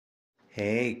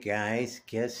Hey guys,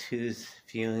 guess who's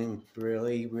feeling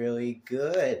really, really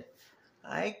good?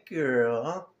 Hi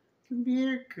girl. Come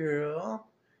here, girl.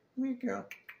 Come here, girl.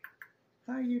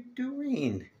 How you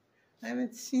doing? I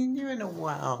haven't seen you in a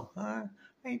while, huh?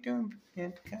 How you doing,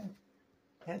 Danica?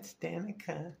 That's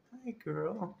Danica. Hi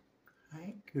girl.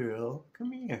 Hi girl.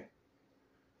 Come here.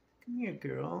 Come here,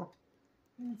 girl.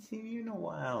 I haven't seen you in a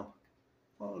while.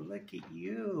 Oh, look at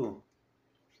you.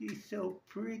 She's so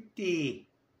pretty.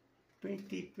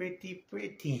 Pretty, pretty,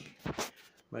 pretty.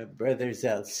 My brother's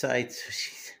outside, so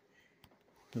she's...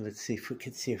 Let's see if we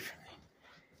can see her from there.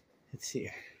 Let's see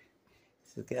her.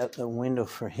 Let's look out the window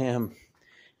for him.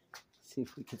 See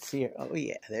if we can see her. Oh,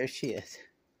 yeah, there she is.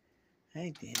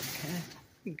 Hi, Danica.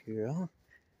 Hey, girl.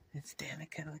 That's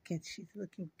Danica. She's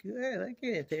looking good. Look at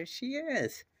it. There she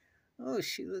is. Oh,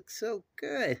 she looks so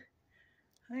good.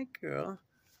 Hi, girl.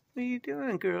 What are you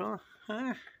doing, girl?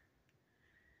 Huh?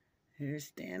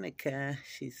 There's Danica.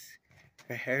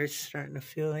 Her hair's starting to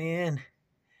fill in.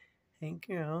 Hey,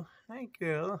 girl. Hi,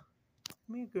 girl.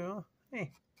 Come here, girl.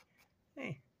 Hey.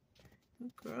 Hey.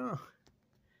 Good girl.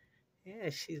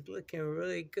 Yeah, she's looking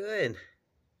really good.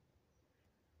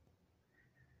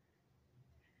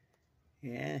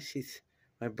 Yeah,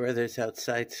 my brother's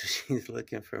outside, so she's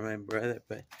looking for my brother,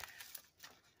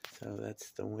 so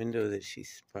that's the window that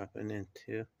she's popping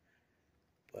into.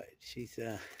 But she's,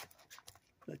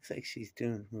 looks like she's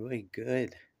doing really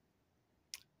good.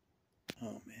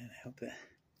 Oh, man, I hope that...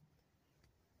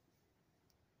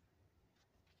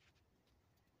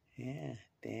 Yeah,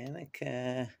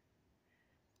 Danica.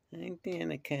 Hi,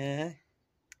 Danica.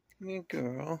 Come here,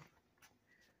 girl.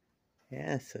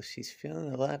 Yeah, so she's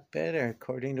feeling a lot better,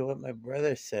 according to what my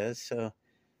brother says, so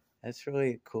that's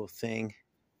really a cool thing.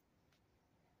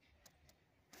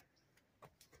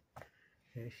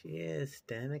 There she is,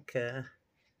 Danica.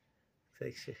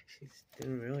 Looks like she's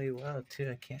doing really well, too.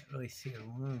 I can't really see her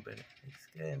wound, but it looks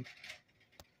good.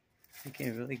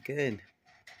 Looking really good.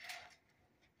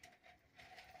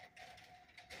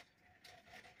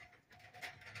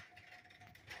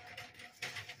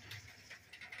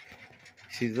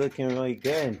 She's looking really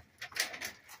good.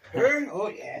 Her? Oh,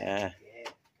 yeah. Yeah.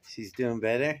 She's doing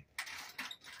better?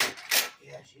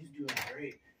 Yeah, she's doing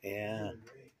great. Yeah. Doing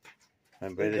great. My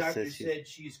brother the doctor said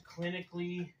she's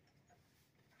clinically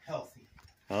healthy.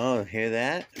 Oh, hear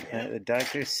that? Yeah. The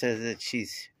doctor says that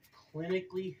she's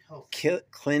clinically healthy.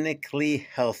 Clinically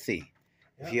healthy.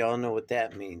 Yep. If you all know what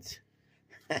that means.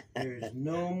 There's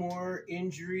no more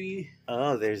injury.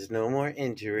 Oh, there's no more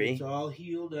injury. It's all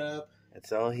healed up.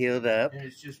 It's all healed up. And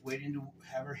it's just waiting to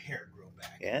have her hair grow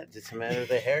back. Yeah, just a matter of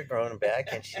the hair growing back,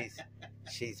 and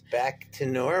she's back to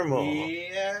normal.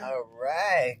 Yeah. All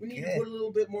right. We need to put a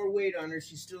little bit more weight on her.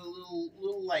 She's still a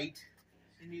little light.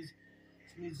 She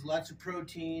needs lots of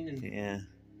protein and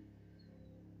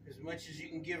as much as you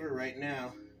can give her right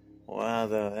now. Wow,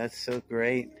 though, that's so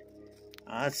great.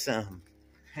 Awesome.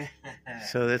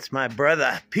 So that's my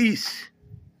brother. Peace.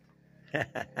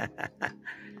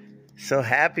 So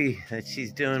happy that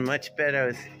she's doing much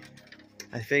better.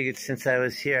 I figured since I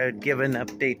was here, I'd give an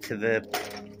update to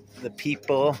the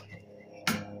people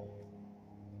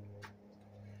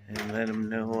and let them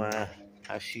know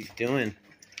how she's doing.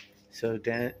 So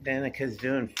Danica's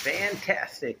doing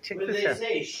fantastic. Check what this do out.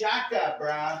 they say? Shaka,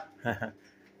 brah.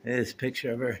 This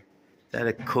picture of her. Is that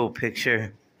a cool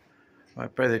picture? My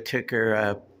brother took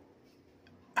her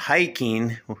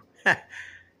hiking.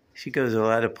 She goes a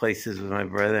lot of places with my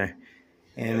brother.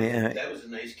 And that was a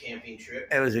nice camping trip.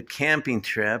 It was a camping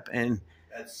trip, and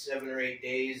that's 7 or 8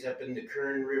 days up in the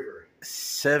Kern River.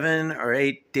 7 or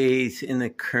 8 days in the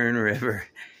Kern River,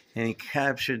 and he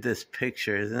captured this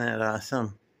picture. Isn't that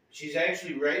awesome? She's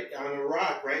actually right on a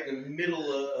rock, right in the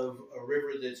middle of a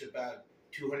river that's about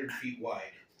 200 feet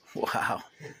wide. Wow.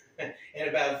 And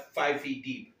about 5 feet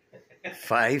deep.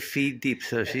 5 feet deep,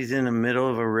 so she's in the middle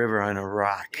of a river on a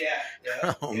rock.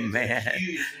 Yeah. Oh, man. It's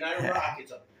huge. It's not a rock,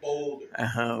 it's a boulder.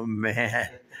 Oh, man.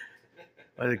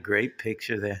 What a great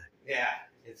picture there. Yeah,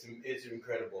 it's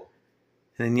incredible.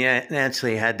 And yeah,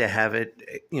 naturally had to have it,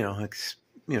 it's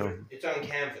on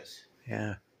canvas.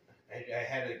 Yeah. I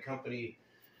had a company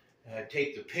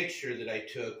take the picture that I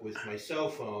took with my cell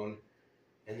phone,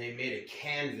 and they made a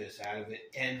canvas out of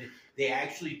it. And they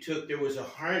actually there was a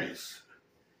harness.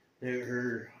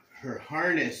 Her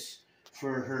harness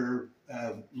for her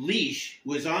leash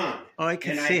was on. Oh, I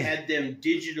can see it. And I had them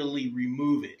digitally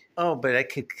remove it. Oh, but I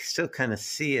could still kind of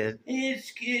see it.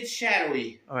 It's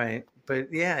shadowy. All right.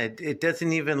 But yeah, it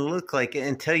doesn't even look like it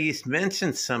until you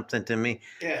mentioned something to me.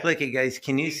 Yeah. Look, you guys,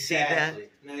 can you see that?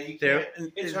 No, you can't.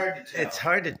 It's hard to tell. It's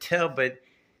hard to tell, but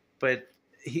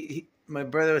my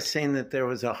brother was saying that there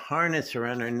was a harness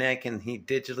around her neck, and he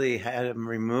digitally had him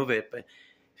remove it. But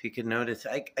if you could notice,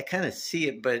 I kind of see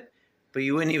it, but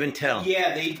you wouldn't even tell.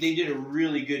 Yeah, they did a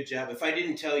really good job. If I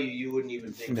didn't tell you, you wouldn't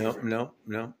even think. No.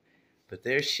 But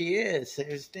there she is.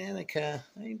 There's Danica.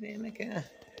 Hi, Danica.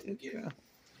 Good girl.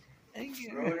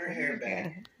 Growing her hair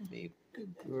back. Babe,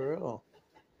 good girl.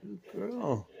 Good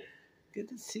girl. Good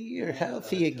to see you're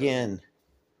healthy again.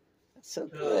 That's so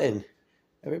good.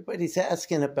 Everybody's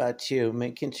asking about you,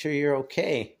 making sure you're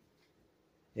okay.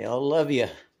 They all love you.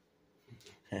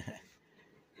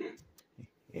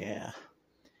 Yeah.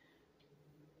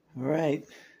 All right.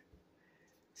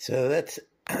 So that's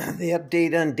the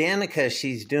update on Danica.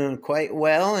 She's doing quite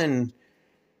well, and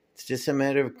it's just a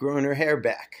matter of growing her hair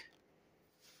back.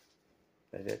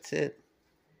 But that's it.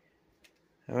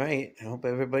 All right. I hope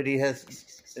everybody has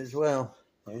as well.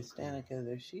 There's Danica.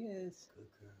 There she is. Good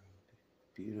girl.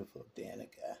 Beautiful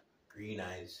Danica. Green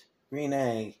eyes. Green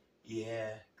eye. Yeah,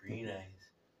 green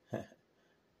eyes.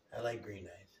 I like green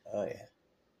eyes. Oh, yeah.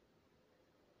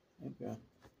 Good girl.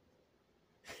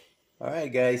 All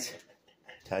right, guys.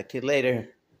 Talk to you later.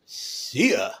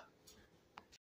 See ya.